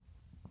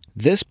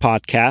This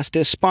podcast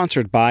is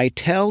sponsored by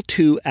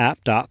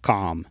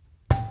Tell2App.com.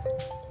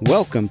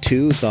 Welcome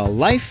to The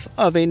Life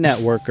of a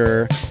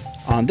Networker.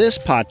 On this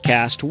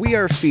podcast, we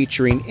are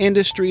featuring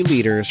industry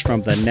leaders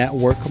from the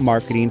network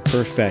marketing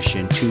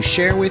profession to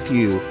share with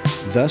you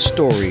the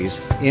stories,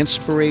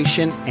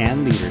 inspiration,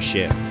 and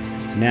leadership.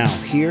 Now,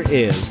 here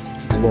is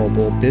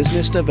global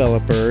business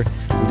developer,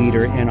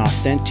 leader in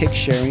authentic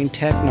sharing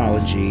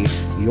technology,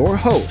 your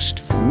host,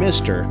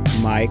 Mr.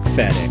 Mike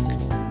Fedek.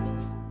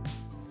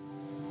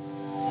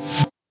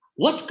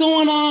 What's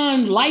going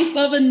on? Life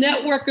of a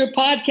Networker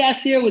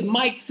podcast here with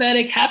Mike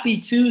Fedek. Happy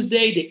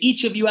Tuesday to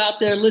each of you out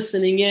there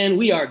listening in.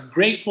 We are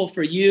grateful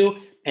for you.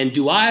 And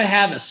do I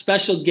have a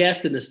special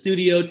guest in the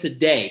studio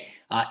today?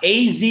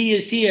 AZ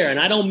is here, and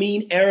I don't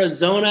mean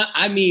Arizona.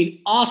 I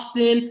mean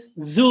Austin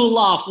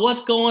Zulauf.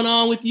 What's going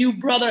on with you,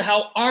 brother?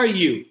 How are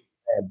you?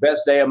 Hey,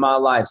 best day of my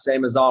life.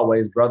 Same as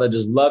always, brother.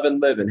 Just loving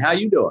living. How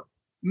you doing?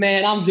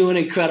 Man, I'm doing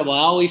incredible. I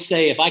always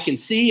say if I can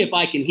see, if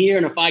I can hear,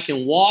 and if I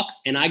can walk,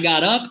 and I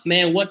got up,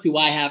 man, what do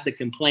I have to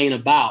complain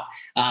about?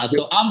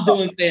 So I'm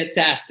doing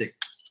fantastic.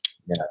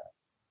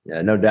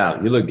 Yeah, no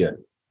doubt. You look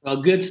good.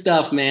 Well, good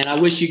stuff, man. I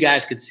wish you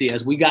guys could see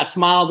us. We got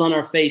smiles on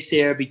our face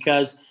here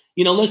because,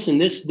 listen,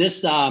 this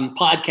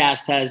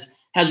podcast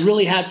has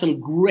really had some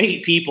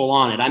great people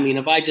on it. I mean,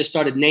 if I just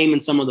started naming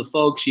some of the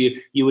folks, you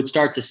would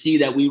start to see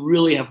that we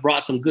really have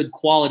brought some good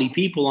quality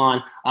people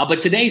on.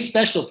 But today's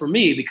special for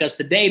me because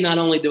today, not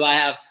only do I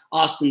have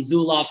Austin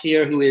Zulauf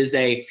here, who is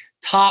a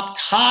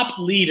top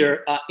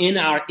leader in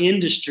our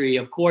industry,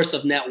 of course,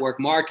 of network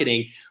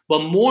marketing, but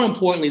more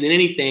importantly than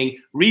anything,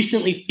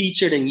 recently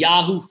featured in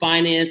Yahoo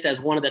Finance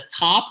as one of the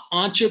top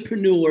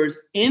entrepreneurs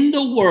in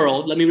the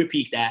world. Let me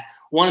repeat that.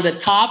 One of the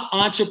top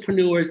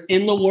entrepreneurs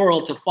in the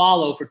world to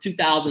follow for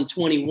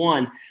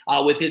 2021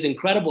 with his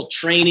incredible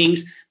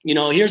trainings.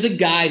 Here's a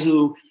guy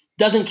who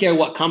doesn't care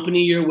what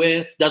company you're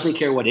with, doesn't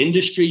care what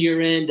industry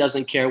you're in,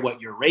 doesn't care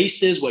what your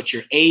race is, what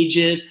your age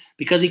is,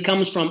 because he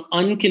comes from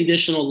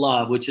unconditional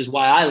love, which is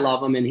why I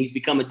love him, and he's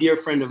become a dear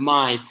friend of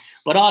mine.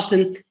 But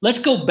Austin, let's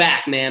go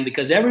back, man,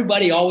 because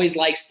everybody always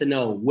likes to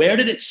know, where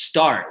did it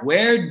start?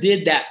 Where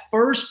did that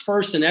first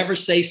person ever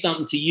say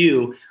something to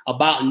you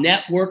about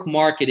network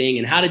marketing,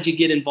 and how did you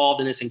get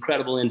involved in this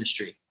incredible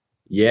industry?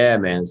 Yeah,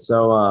 man.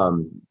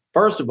 So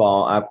first of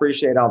all, I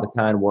appreciate all the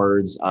kind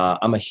words.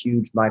 I'm a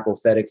huge Michael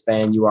Fedek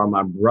fan. You are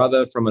my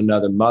brother from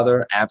another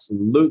mother.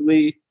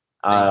 Absolutely.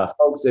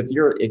 Folks, if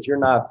you're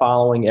not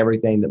following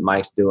everything that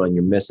Mike's doing,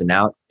 you're missing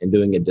out and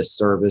doing a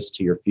disservice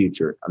to your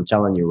future. I'm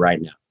telling you right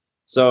now.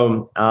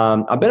 So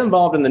I've been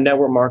involved in the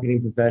network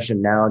marketing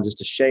profession now just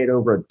a shade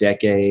over a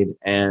decade.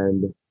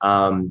 And,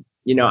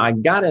 I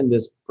got in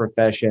this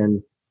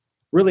profession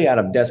really out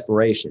of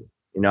desperation.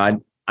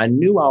 I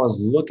knew I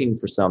was looking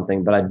for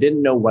something, but I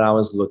didn't know what I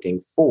was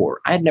looking for.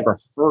 I had never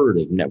heard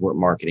of network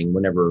marketing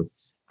whenever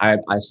I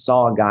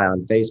saw a guy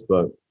on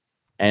Facebook,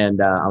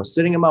 and I was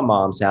sitting in my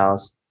mom's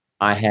house.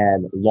 I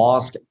had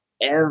lost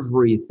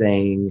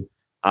everything.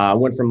 I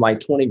went from like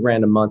 20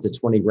 grand a month to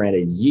 20 grand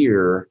a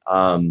year.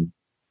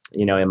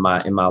 In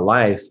my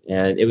life.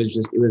 And it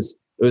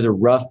was a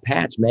rough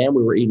patch, man.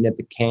 We were eating at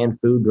the canned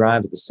food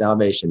drive at the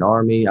Salvation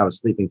Army. I was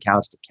sleeping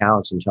couch to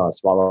couch until I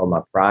swallowed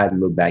my pride and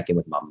moved back in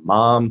with my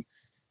mom.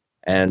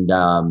 And,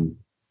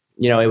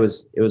 it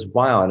was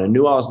wild. I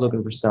knew I was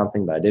looking for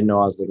something, but I didn't know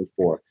what I was looking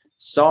for.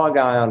 Saw a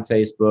guy on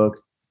Facebook.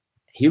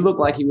 He looked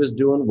like he was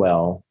doing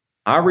well.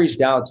 I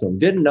reached out to him,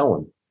 didn't know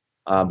him,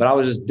 but I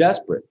was just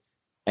desperate.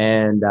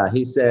 And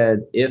he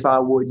said, if I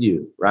would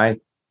you,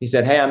 right? He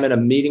said, hey, I'm in a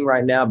meeting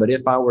right now, but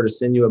if I were to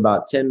send you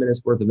about 10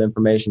 minutes worth of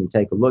information to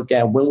take a look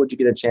at, when would you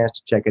get a chance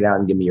to check it out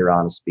and give me your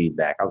honest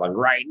feedback? I was like,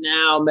 right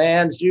now,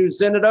 man, shoot,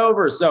 send it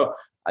over. So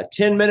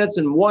 10 minutes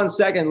and 1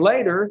 second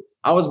later,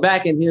 I was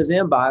back in his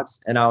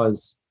inbox and I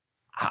was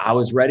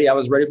ready. I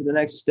was ready for the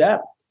next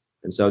step.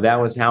 And so that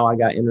was how I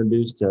got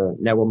introduced to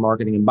network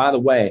marketing. And by the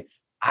way,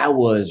 I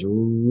was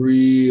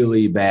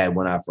really bad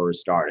when I first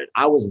started.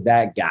 I was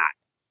that guy.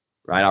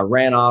 Right. I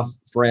ran off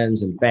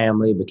friends and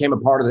family, became a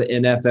part of the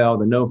NFL,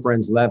 the No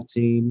Friends Left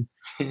team.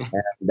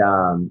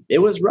 And it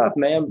was rough,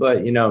 man.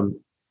 But,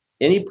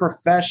 any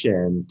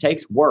profession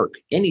takes work.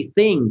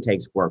 Anything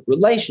takes work.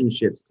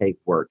 Relationships take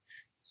work.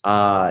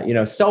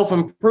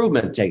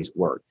 Self-improvement takes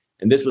work.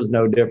 And this was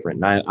no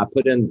different. And I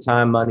put in the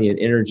time, money, and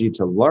energy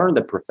to learn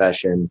the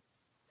profession.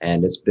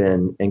 And it's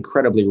been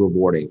incredibly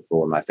rewarding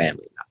for my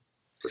family now.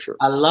 For sure.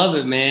 I love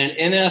it, man.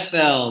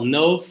 NFL,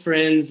 no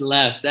friends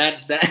left.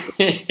 That's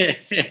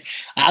that.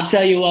 I'll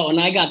tell you what, when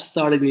I got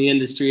started in the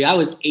industry, I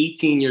was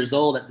 18 years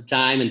old at the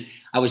time, and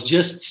I was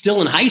just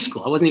still in high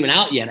school. I wasn't even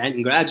out yet. I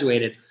hadn't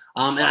graduated.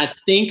 And I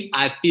think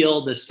I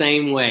feel the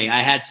same way.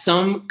 I had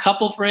some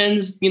couple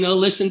friends,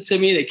 listen to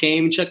me. They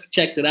came and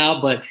checked it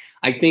out. But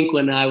I think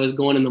when I was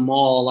going in the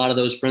mall, a lot of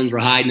those friends were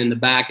hiding in the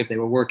back if they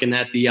were working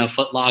at the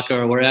Foot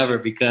Locker or wherever,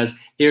 because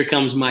here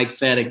comes Mike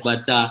Fedek.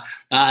 But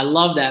I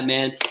love that,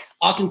 man.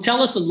 Austin,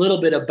 tell us a little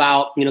bit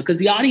about, because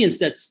the audience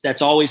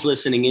that's always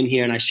listening in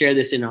here, and I share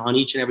this on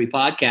each and every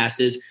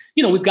podcast, is,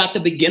 we've got the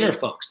beginner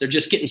folks. They're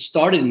just getting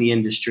started in the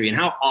industry. And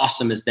how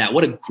awesome is that?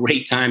 What a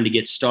great time to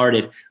get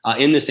started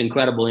in this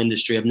incredible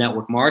industry of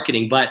network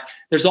marketing. But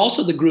there's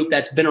also the group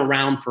that's been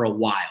around for a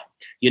while.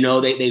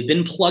 They've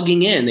been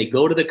plugging in. They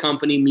go to the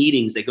company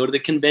meetings. They go to the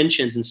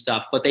conventions and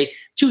stuff. But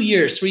 2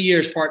 years, 3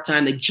 years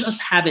part-time, they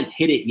just haven't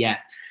hit it yet.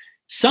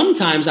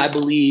 Sometimes I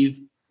believe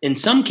in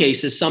some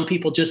cases, some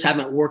people just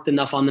haven't worked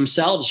enough on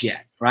themselves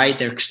yet, right?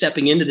 They're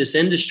stepping into this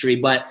industry,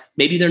 but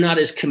maybe they're not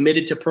as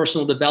committed to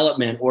personal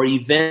development or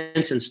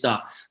events and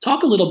stuff.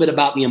 Talk a little bit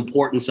about the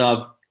importance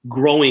of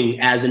growing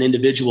as an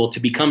individual to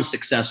become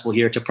successful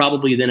here, to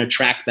probably then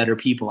attract better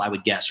people, I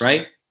would guess,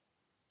 right?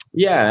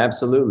 Yeah,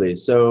 absolutely.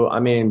 So, I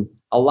mean,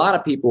 a lot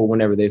of people,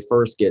 whenever they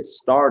first get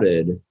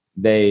started,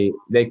 they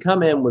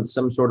come in with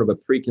some sort of a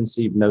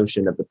preconceived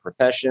notion of the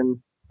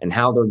profession and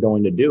how they're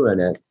going to do in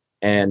it.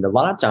 And a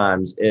lot of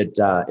times it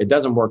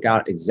doesn't work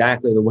out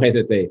exactly the way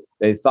that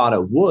they thought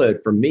it would.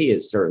 For me,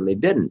 it certainly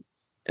didn't.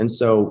 And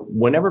so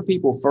whenever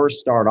people first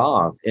start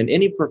off in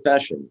any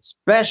profession,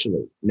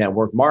 especially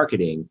network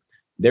marketing,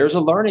 there's a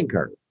learning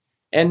curve.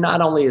 And not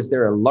only is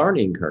there a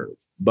learning curve,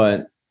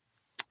 but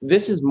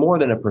this is more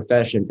than a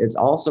profession. It's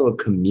also a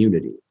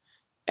community.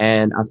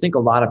 And I think a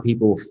lot of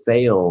people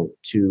fail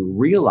to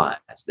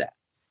realize that,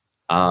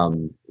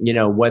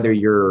 whether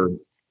you're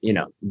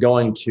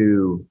going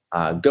to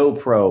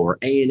GoPro or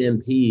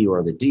A&MP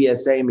or the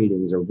DSA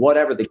meetings or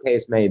whatever the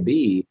case may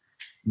be,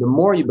 the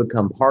more you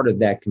become part of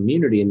that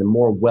community and the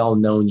more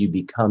well-known you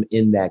become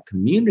in that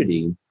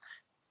community,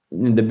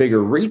 the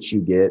bigger reach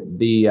you get,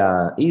 the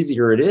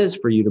easier it is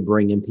for you to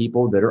bring in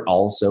people that are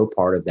also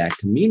part of that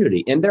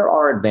community. And there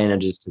are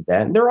advantages to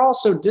that. And there are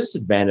also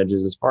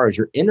disadvantages as far as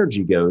your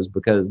energy goes,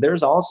 because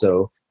there's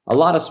also a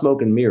lot of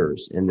smoke and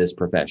mirrors in this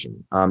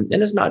profession. And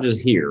it's not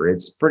just here.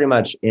 It's pretty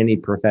much any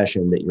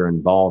profession that you're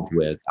involved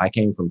with. I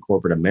came from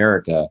corporate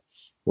America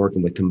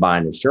working with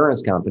Combined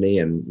Insurance Company,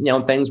 and,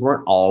 things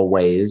weren't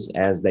always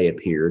as they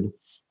appeared.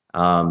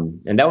 And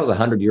that was a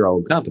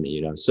 100-year-old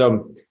company,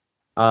 So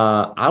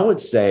I would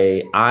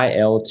say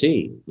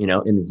ILT,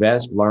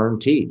 invest, learn,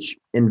 teach,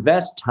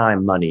 invest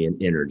time, money, and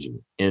energy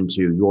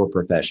into your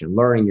profession,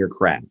 learning your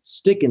craft,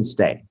 stick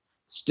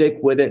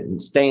with it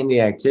and stay in the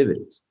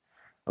activities.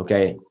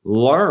 Okay.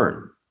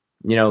 Learn.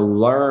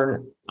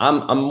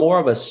 I'm more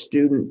of a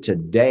student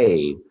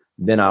today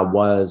than I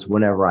was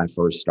whenever I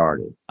first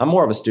started. I'm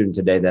more of a student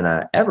today than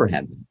I ever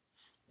have been.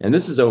 And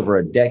this is over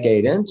a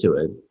decade into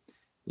it,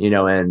 we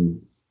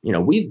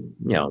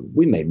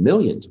made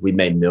millions. We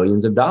made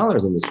millions of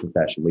dollars in this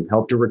profession. We've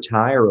helped to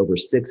retire over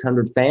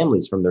 600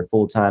 families from their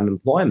full-time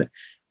employment.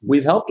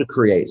 We've helped to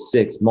create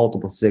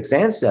multiple six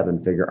and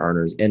seven-figure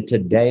earners. And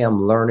today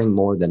I'm learning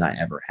more than I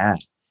ever have.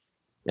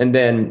 And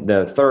then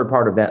the third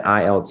part of that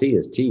ILT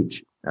is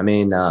teach. I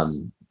mean,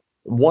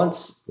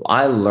 once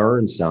I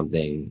learn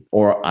something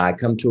or I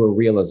come to a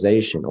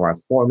realization or I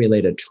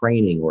formulate a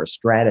training or a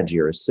strategy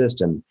or a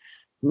system,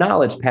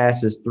 knowledge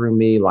passes through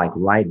me like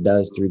light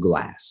does through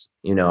glass.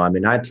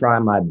 I try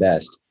my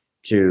best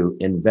to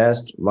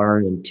invest,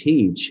 learn, and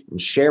teach and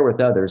share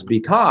with others,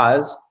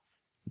 because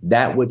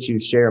that which you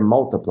share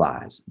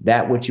multiplies.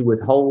 That which you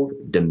withhold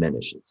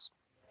diminishes.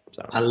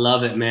 So I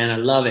love it, man. I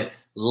love it.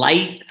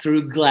 Light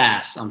through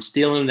glass. I'm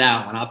stealing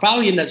that one. I'll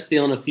probably end up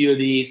stealing a few of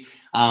these.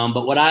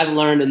 But what I've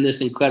learned in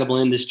this incredible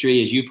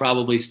industry is you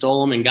probably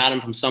stole them and got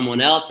them from someone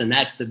else. And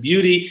that's the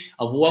beauty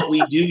of what we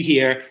do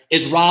here,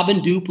 is rob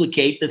and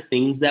duplicate the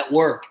things that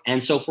work.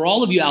 And so for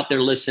all of you out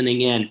there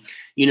listening in,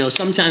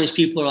 sometimes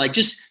people are like,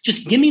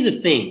 just give me the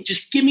thing.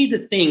 Just give me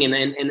the thing.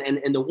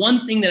 And the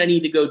one thing that I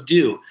need to go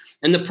do.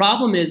 And the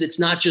problem is, it's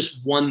not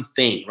just one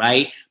thing,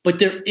 right? But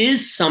there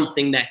is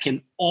something that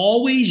can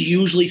always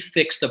usually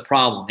fix the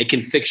problem. It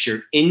can fix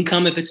your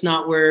income if it's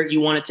not where you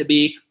want it to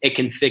be. It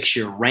can fix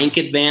your rank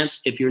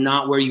advance if you're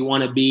not where you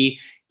want to be.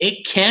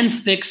 It can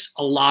fix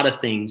a lot of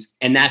things,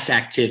 and that's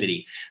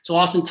activity. So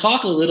Austin,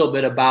 talk a little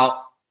bit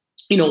about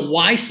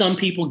why some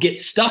people get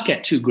stuck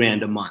at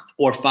 $2,000 a month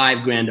or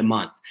 $5,000 a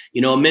month.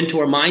 A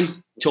mentor of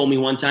mine told me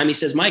one time, he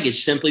says, Mike,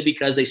 it's simply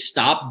because they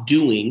stopped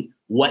doing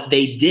what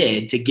they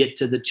did to get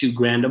to the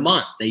 $2,000 a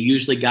month. They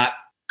usually got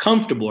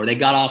comfortable or they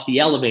got off the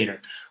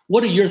elevator.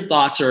 What are your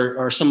thoughts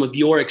or some of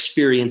your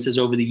experiences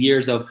over the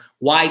years of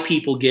why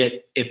people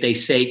get, if they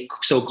say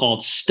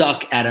so-called,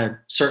 stuck at a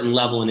certain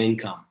level in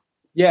income?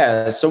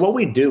 Yeah. So what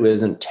we do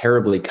isn't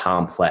terribly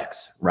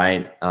complex,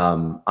 right?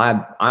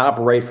 I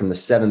operate from the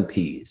 7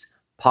 Ps: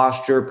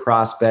 posture,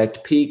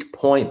 prospect, peak,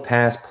 point,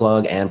 pass,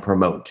 plug, and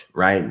promote,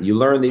 right? You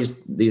learn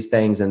these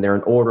things and they're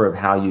in order of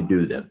how you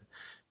do them.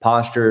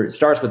 Posture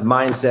starts with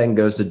mindset and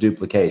goes to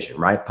duplication,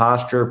 right?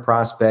 Posture,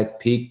 prospect,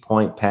 peak,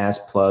 point, pass,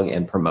 plug,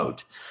 and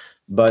promote.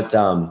 But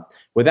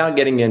without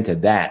getting into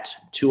that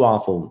too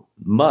awful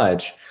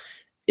much,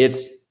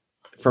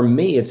 for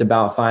me, it's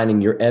about finding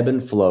your ebb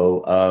and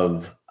flow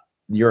of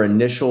your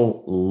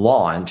initial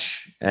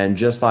launch. And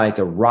just like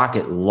a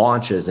rocket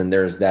launches and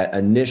there's that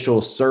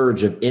initial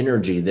surge of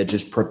energy that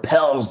just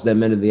propels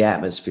them into the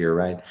atmosphere,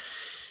 right?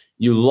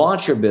 You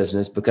launch your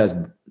business because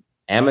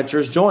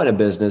Amateurs join a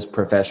business,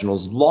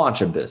 professionals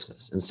launch a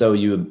business. And so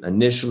you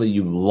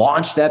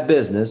launch that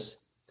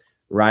business,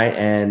 right?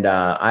 And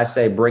I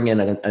say bring in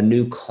a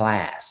new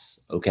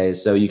class. Okay.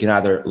 So you can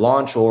either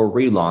launch or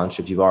relaunch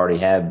if you've already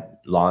had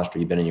launched or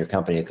you've been in your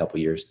company a couple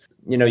of years.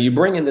 You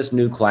bring in this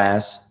new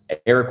class.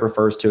 Eric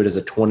refers to it as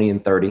a 20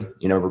 and 30,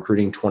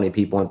 recruiting 20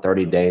 people in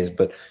 30 days.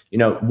 But,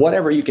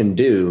 whatever you can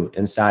do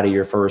inside of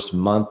your first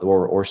month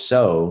or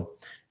so,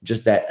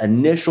 just that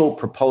initial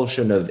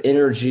propulsion of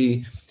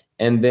energy.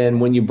 And then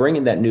when you bring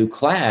in that new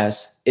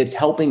class, it's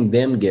helping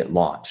them get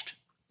launched.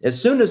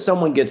 As soon as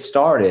someone gets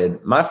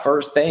started, my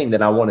first thing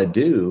that I want to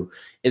do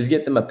is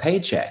get them a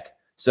paycheck.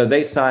 So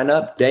they sign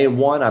up. Day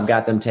one, I've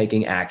got them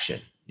taking action.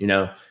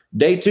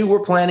 Day two, we're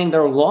planning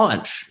their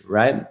launch,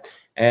 right?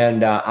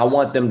 And I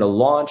want them to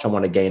launch. I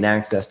want to gain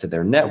access to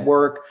their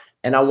network.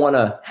 And I want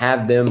to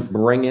have them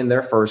bring in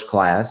their first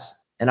class.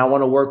 And I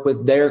want to work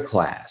with their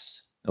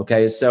class.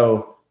 Okay,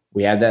 so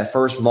we have that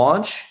first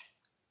launch.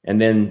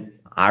 And then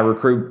I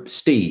recruit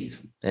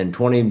Steve and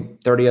 20,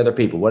 30 other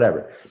people,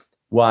 whatever.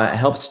 Well, I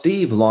help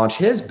Steve launch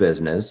his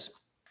business.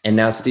 And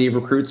now Steve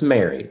recruits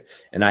Mary.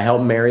 And I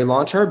help Mary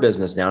launch her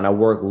business now. And I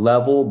work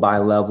level by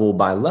level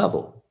by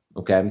level.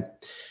 Okay.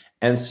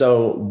 And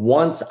so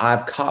once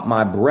I've caught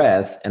my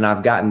breath and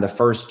I've gotten the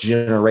first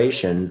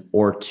generation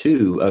or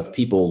two of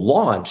people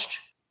launched,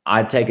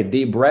 I take a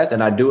deep breath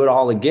and I do it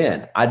all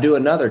again. I do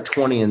another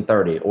 20 and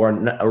 30 or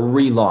a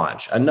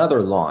relaunch,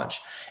 another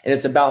launch. And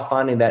it's about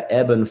finding that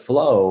ebb and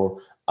flow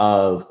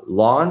of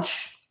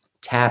launch,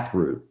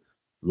 taproot,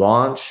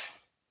 launch,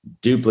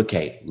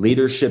 duplicate,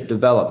 leadership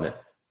development,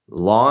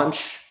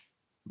 launch,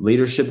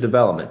 leadership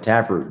development,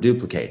 taproot,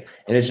 duplicate.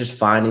 And it's just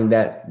finding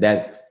that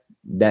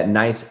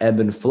nice ebb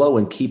and flow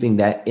and keeping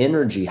that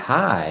energy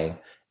high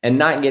and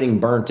not getting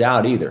burnt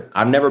out either.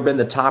 I've never been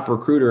the top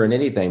recruiter in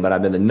anything, but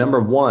I've been the number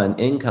one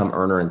income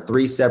earner in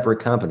 3 separate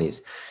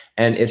companies.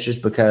 And it's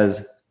just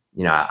because,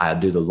 I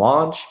do the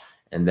launch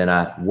and then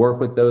I work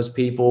with those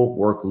people,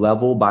 work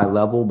level by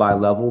level by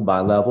level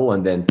by level,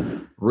 and then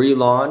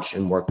relaunch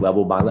and work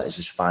level by level. It's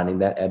just finding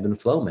that ebb and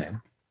flow,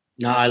 man.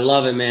 No, I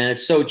love it, man.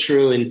 It's so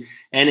true. And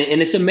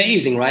it's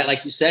amazing, right?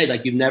 Like you said,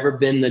 like you've never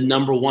been the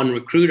number one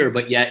recruiter,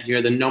 but yet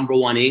you're the number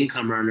one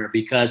income earner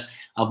because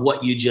of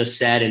what you just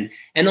said.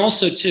 And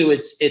also too,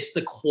 it's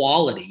the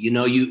quality,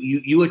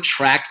 you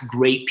attract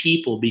great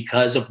people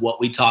because of what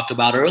we talked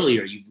about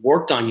earlier. You've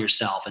worked on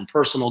yourself and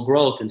personal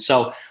growth. And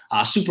so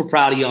super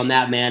proud of you on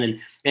that, man.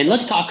 And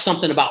let's talk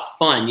something about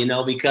fun,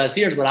 because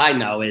here's what I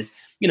know is,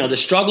 the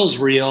struggle's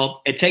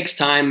real. It takes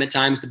time at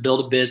times to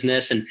build a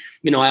business. And,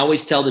 I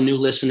always tell the new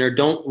listener,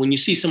 when you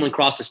see someone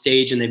cross the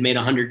stage and they've made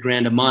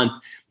 $100,000 a month,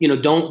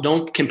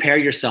 don't compare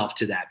yourself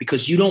to that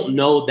because you don't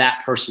know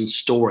that person's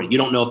story. You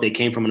don't know if they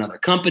came from another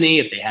company,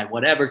 if they had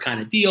whatever kind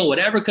of deal,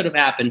 whatever could have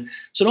happened.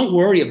 So don't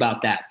worry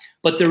about that.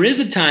 But there is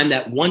a time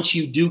that once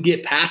you do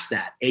get past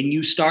that and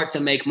you start to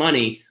make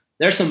money,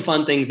 there's some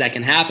fun things that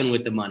can happen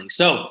with the money.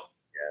 So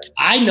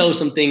I know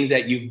some things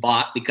that you've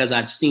bought because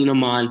I've seen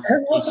them on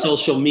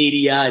social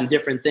media and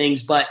different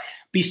things. But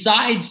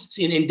besides,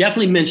 and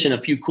definitely mention a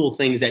few cool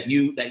things that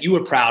you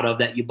were proud of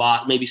that you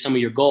bought, maybe some of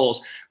your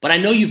goals. But I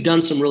know you've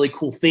done some really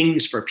cool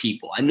things for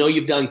people. I know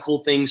you've done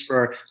cool things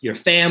for your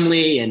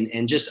family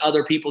and just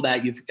other people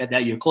that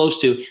you're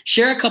close to.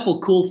 Share a couple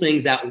cool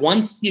things that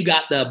once you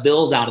got the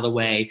bills out of the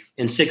way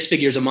and 6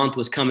 figures a month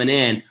was coming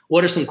in,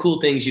 what are some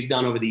cool things you've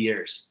done over the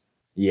years?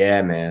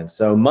 Yeah, man.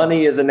 So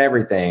money isn't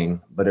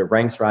everything, but it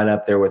ranks right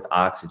up there with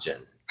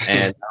oxygen.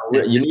 And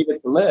you need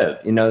it to live,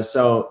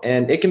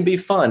 and it can be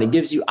fun. It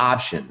gives you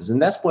options. And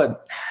that's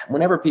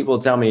whenever people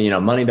tell me,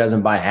 money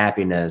doesn't buy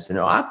happiness,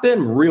 I've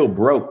been real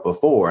broke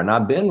before and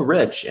I've been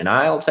rich and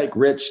I'll take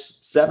rich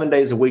 7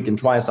 days a week and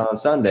twice on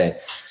Sunday.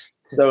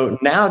 So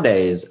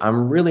nowadays,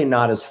 I'm really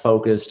not as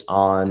focused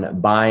on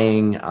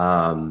buying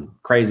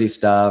crazy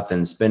stuff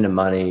and spending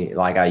money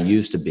like I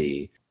used to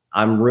be.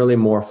 I'm really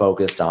more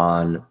focused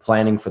on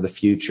planning for the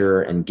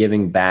future and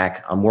giving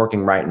back. I'm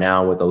working right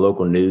now with a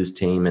local news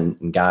team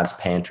in God's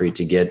Pantry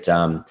to get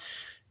to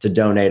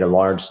donate a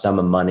large sum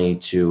of money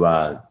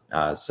to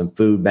some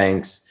food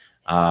banks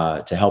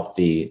to help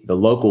the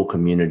local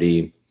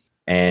community.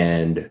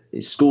 And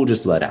school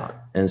just let out,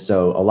 and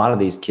so a lot of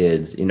these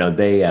kids, they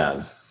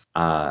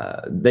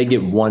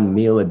get one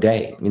meal a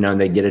day,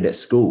 and they get it at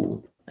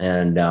school,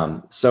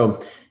 and so.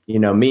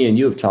 Me and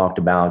you have talked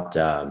about,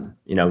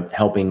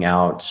 helping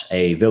out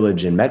a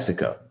village in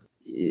Mexico.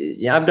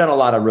 Yeah, I've done a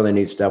lot of really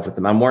neat stuff with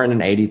them. I'm wearing an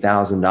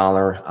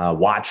 $80,000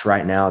 watch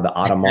right now, the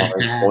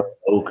Audemars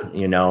Oak.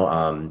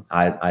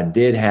 I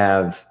did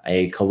have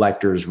a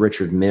collector's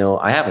Richard Mille.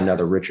 I have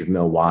another Richard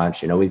Mille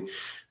watch. We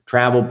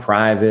traveled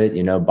private,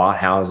 bought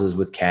houses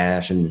with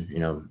cash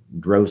and,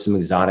 drove some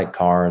exotic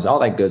cars, all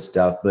that good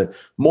stuff. But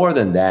more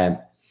than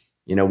that,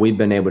 we've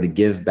been able to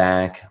give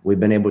back. We've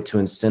been able to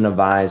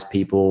incentivize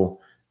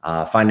people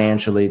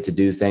financially to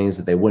do things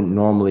that they wouldn't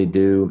normally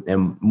do.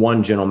 And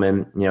one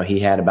gentleman, he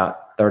had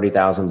about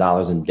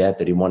 $30,000 in debt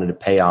that he wanted to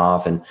pay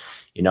off. And,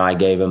 I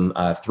gave him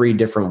 3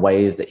 different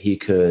ways that he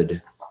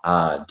could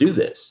do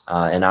this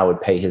and I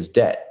would pay his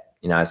debt.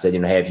 I said,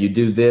 hey, if you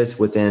do this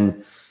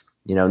within,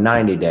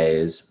 90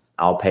 days,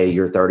 I'll pay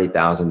your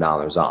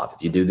 $30,000 off.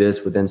 If you do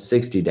this within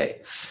 60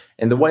 days.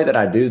 And the way that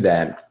I do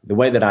that, the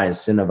way that I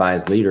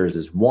incentivize leaders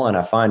is, one,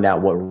 I find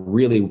out what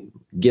really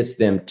gets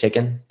them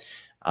ticking.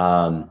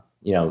 I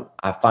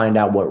find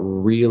out what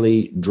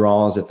really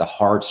draws at the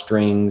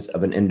heartstrings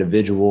of an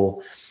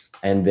individual.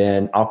 And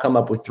then I'll come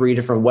up with 3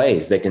 different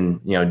ways they can,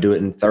 do it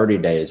in 30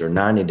 days or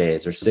 90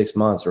 days or 6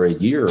 months or a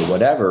year or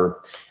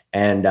whatever.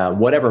 And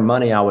whatever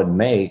money I would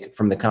make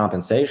from the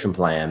compensation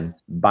plan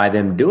by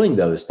them doing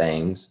those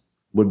things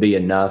would be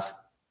enough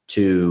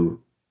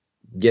to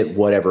get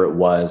whatever it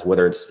was,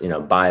 whether it's,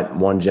 by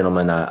one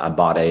gentleman, I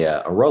bought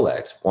a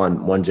Rolex.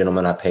 One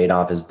gentleman, I paid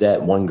off his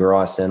debt. One girl,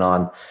 I sent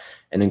on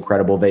an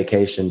incredible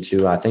vacation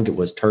to, I think it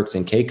was Turks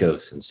and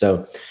Caicos. And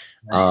so,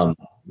 nice.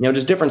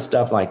 Just different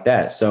stuff like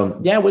that. So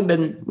yeah, we've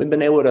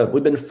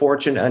been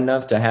fortunate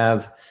enough to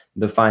have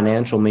the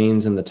financial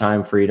means and the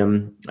time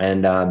freedom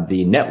and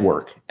the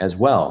network as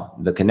well,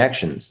 the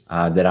connections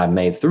that I've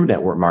made through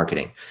network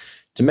marketing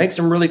to make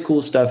some really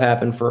cool stuff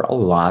happen for a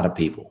lot of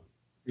people.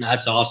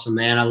 That's awesome,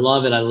 man. I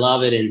love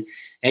it. And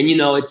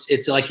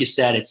it's like you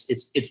said,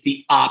 it's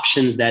the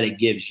options that it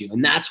gives you.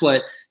 And that's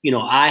what,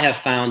 I have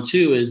found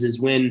too, is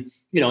when,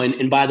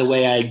 and by the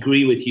way, I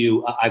agree with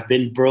you. I've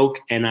been broke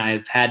and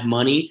I've had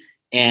money,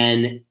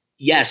 and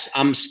yes,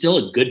 I'm still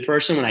a good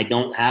person when I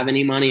don't have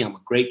any money. I'm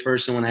a great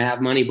person when I have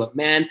money, but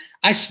man,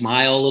 I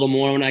smile a little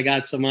more when I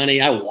got some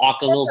money. I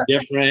walk a little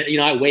different.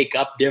 I wake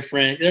up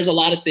different. There's a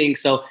lot of things.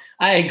 So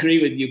I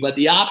agree with you, but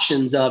the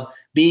options of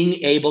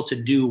being able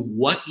to do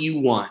what you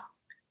want,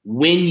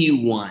 when you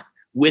want,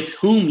 with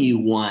whom you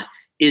want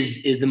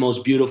is the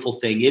most beautiful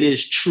thing. It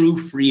is true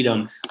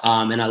freedom.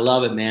 And I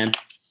love it, man.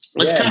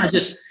 Let's kind of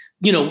just,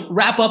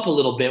 wrap up a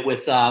little bit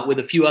with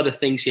a few other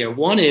things here.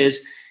 One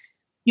is,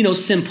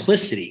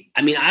 simplicity.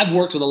 I mean, I've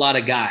worked with a lot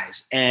of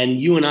guys, and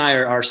you and I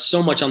are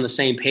so much on the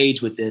same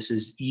page with this.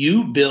 Is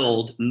you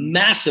build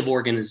massive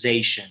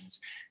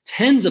organizations,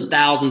 tens of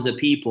thousands of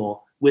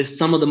people with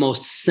some of the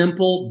most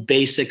simple,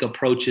 basic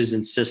approaches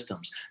and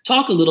systems.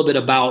 Talk a little bit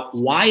about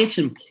why it's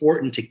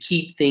important to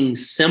keep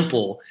things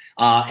simple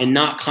and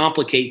not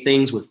complicate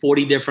things with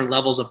 40 different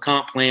levels of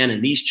comp plan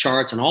and these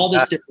charts and all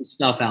this different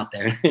stuff out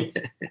there.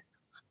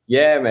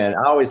 Yeah, man.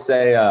 I always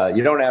say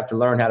you don't have to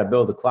learn how to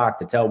build a clock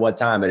to tell what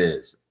time it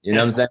is. You know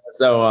what I'm saying?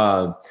 So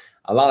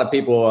a lot of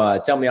people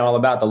tell me all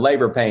about the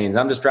labor pains.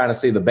 I'm just trying to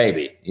see the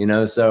baby,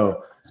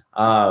 So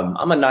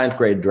I'm a 9th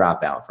grade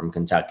dropout from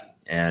Kentucky,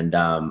 and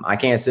I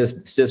can't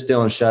sit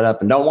still and shut up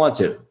and don't want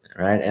to,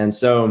 right? And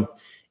so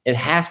it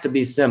has to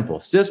be simple.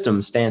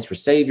 System stands for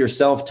save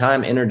yourself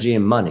time, energy,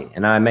 and money.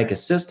 And I make a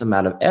system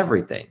out of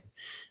everything.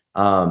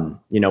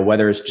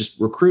 Whether it's just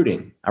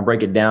recruiting, I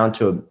break it down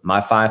to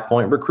my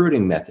 5-point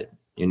recruiting method,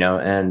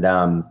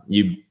 and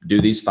you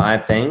do these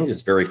 5 things.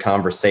 It's very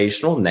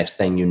conversational. Next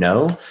thing you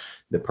know,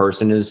 the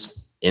person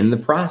is in the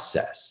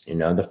process.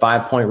 The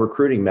 5-point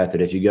recruiting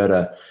method. If you go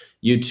to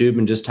YouTube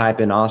and just type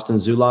in Austin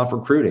Zulauf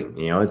recruiting,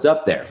 it's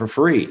up there for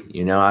free.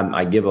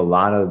 I give a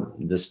lot of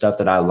the stuff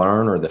that I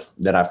learn or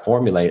that I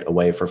formulate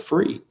away for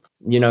free.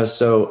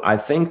 So I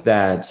think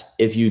that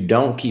if you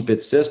don't keep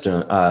it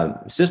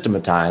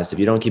systematized, if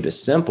you don't keep it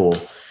simple,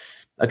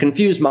 a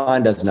confused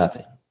mind does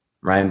nothing,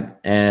 right?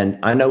 And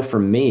I know for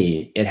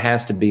me, it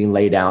has to be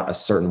laid out a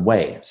certain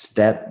way,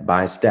 step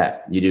by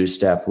step. You do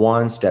step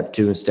 1, step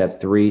 2, and step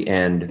 3,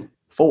 and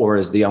 4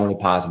 is the only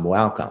possible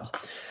outcome.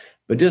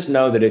 But just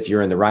know that if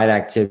you're in the right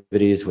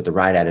activities with the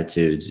right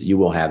attitudes, you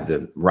will have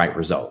the right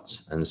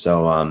results. And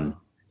so,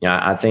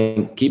 I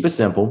think keep it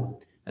simple.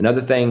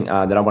 Another thing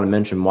that I want to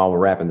mention while we're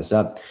wrapping this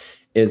up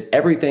is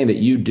everything that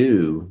you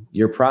do,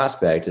 your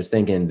prospect is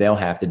thinking they'll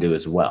have to do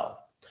as well.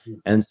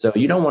 And so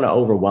you don't want to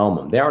overwhelm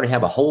them. They already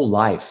have a whole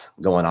life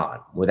going on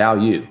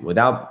without you,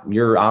 without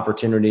your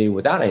opportunity,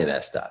 without any of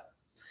that stuff.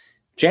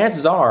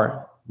 Chances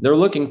are they're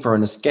looking for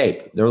an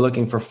escape. They're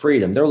looking for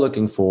freedom. They're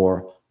looking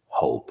for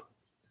hope.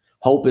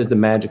 Hope is the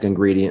magic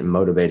ingredient in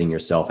motivating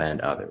yourself and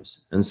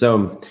others. And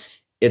so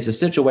it's a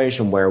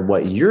situation where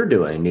what you're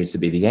doing needs to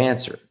be the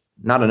answer,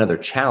 not another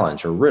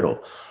challenge or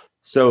riddle.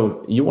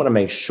 So you want to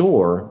make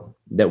sure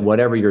that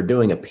whatever you're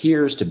doing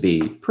appears to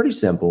be pretty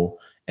simple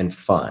and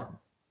fun.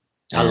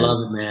 I love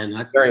it,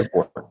 man. Very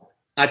important.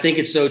 I think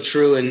it's so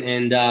true.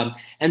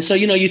 And so,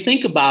 you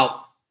think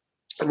about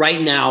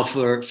right now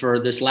for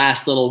this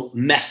last little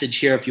message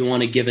here, if you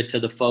want to give it to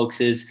the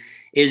folks, is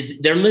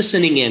they're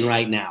listening in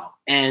right now.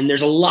 And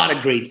there's a lot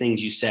of great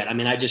things you said. I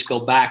mean, I just go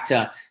back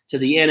to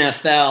the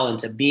NFL and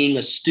to being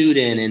a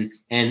student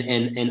and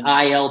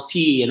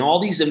ILT and all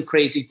these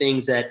crazy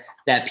things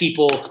that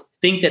people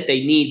think that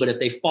they need. But if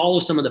they follow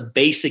some of the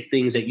basic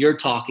things that you're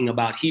talking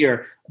about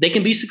here, they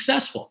can be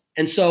successful.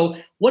 And so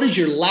what is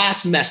your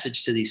last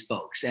message to these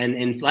folks?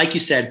 And like you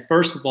said,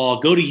 first of all,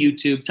 go to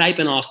YouTube, type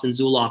in Austin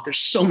Zulauf. There's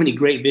so many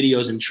great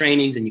videos and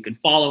trainings, and you can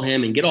follow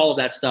him and get all of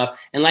that stuff.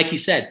 And like you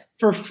said,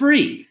 for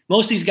free.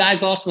 Most of these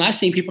guys, Austin, I've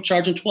seen people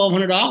charging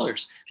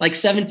 $1,200, like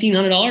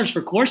 $1,700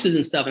 for courses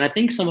and stuff. And I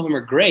think some of them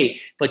are great,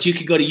 but you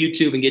could go to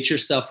YouTube and get your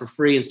stuff for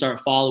free and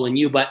start following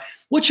you. But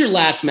what's your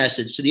last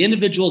message to the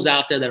individuals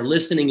out there that are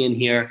listening in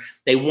here?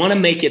 They want to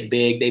make it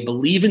big. They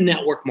believe in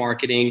network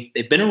marketing.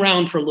 They've been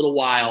around for a little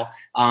while,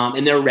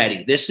 and they're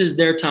ready. This is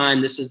their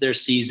time. This is their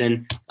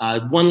season.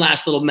 One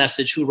last little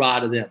message,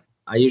 hoorah to them.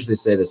 I usually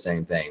say the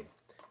same thing.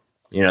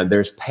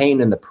 There's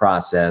pain in the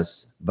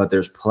process, but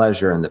there's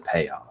pleasure in the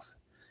payoff.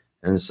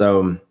 And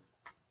so,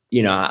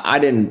 I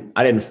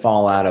didn't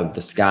fall out of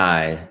the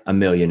sky a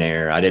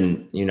millionaire. I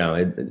didn't,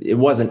 it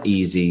wasn't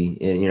easy,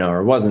 or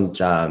it wasn't,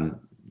 there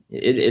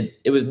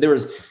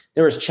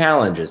was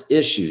challenges,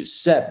 issues,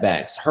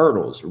 setbacks,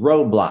 hurdles,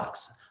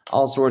 roadblocks,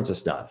 all sorts of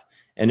stuff.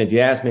 And if you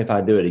ask me if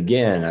I'd do it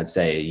again, I'd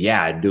say,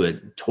 yeah, I'd do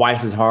it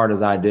twice as hard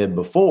as I did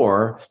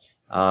before.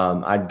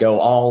 I'd go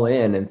all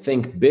in and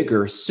think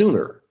bigger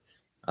sooner.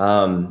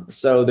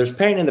 So there's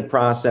pain in the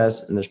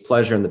process and there's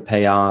pleasure in the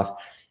payoff,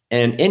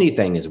 and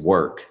anything is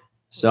work.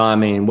 So,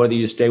 whether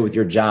you stay with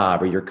your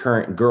job or your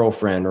current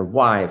girlfriend or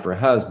wife or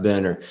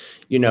husband or,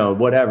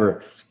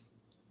 whatever,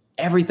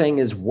 everything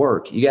is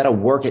work. You got to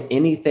work at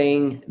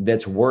anything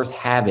that's worth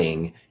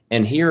having.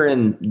 And here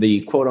in the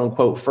quote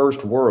unquote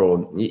first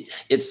world,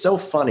 it's so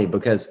funny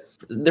because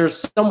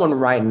there's someone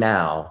right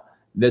now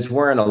that's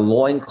wearing a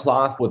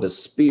loincloth with a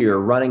spear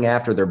running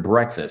after their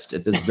breakfast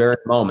at this very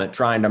moment,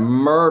 trying to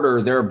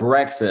murder their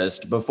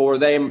breakfast before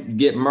they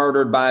get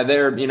murdered by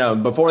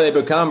before they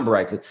become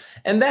breakfast.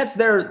 And that's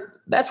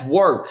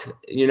work.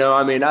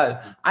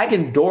 I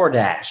can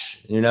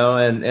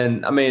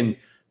DoorDash, and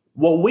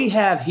what we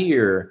have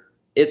here,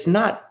 it's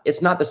not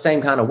the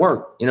same kind of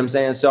work. You know what I'm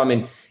saying?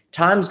 So,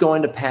 time's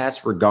going to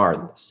pass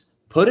regardless.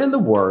 Put in the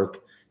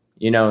work,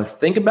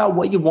 think about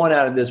what you want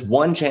out of this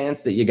one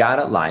chance that you got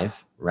at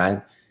life,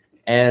 right?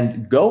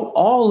 And go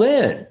all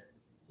in.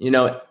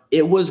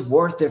 It was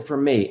worth it for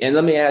me. And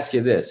let me ask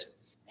you this,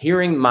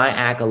 hearing my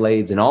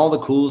accolades and all the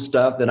cool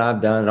stuff that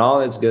I've done and all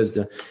that's good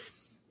stuff,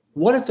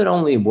 what if it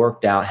only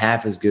worked out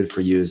half as good for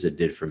you as it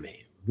did for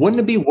me? Wouldn't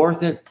it be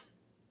worth it?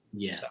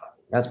 Yeah. So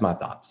that's my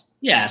thoughts.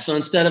 Yeah. So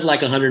instead of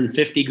like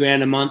 150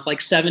 grand a month, like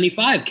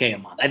 75K a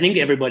month, I think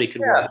everybody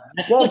could work.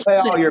 Won't pay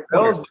all your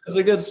bills, but it's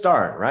a good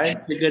start, right?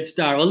 It's a good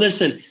start. Well,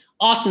 listen,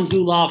 Austin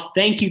Zulauf,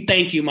 thank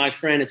you, my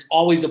friend. It's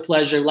always a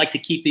pleasure. I like to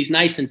keep these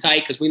nice and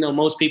tight because we know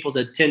most people's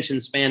attention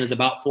span is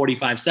about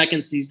 45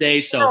 seconds these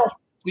days. So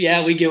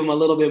yeah, we give them a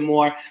little bit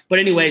more. But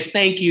anyways,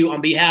 thank you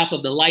on behalf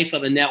of the Life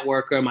of a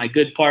Networker, my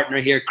good partner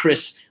here,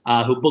 Chris,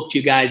 who booked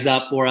you guys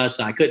up for us.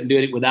 I couldn't do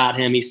it without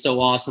him. He's so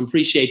awesome.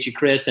 Appreciate you,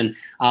 Chris. And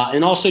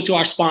also to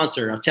our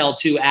sponsor,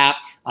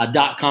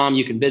 Tell2app.com.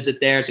 You can visit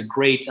there. It's a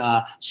great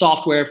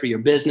software for your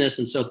business.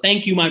 And so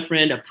thank you, my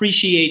friend.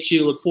 Appreciate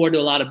you. Look forward to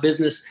a lot of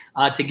business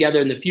together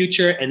in the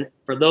future. And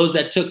for those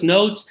that took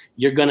notes,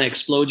 you're going to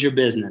explode your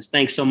business.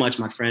 Thanks so much,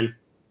 my friend.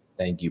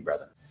 Thank you,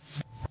 brother.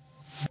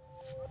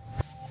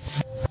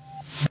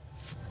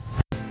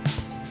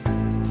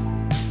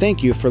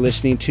 Thank you for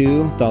listening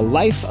to The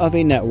Life of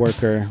a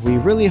Networker. We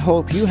really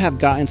hope you have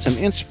gotten some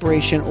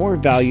inspiration or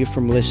value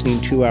from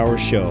listening to our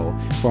show.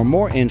 For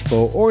more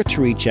info or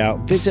to reach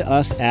out, visit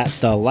us at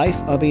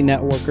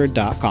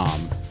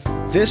thelifeofanetworker.com.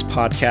 This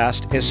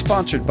podcast is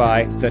sponsored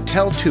by the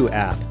Tell2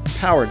 app,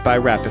 powered by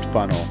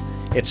RapidFunnel.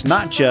 It's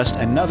not just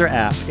another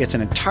app, it's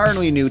an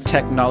entirely new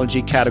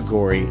technology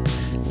category.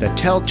 The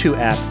Tell2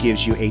 app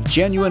gives you a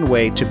genuine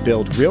way to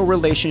build real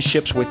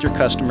relationships with your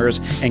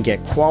customers and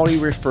get quality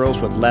referrals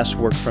with less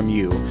work from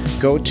you.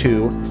 Go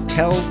to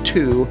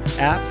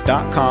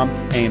tell2app.com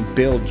and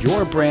build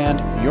your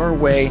brand your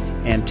way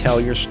and tell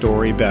your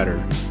story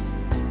better.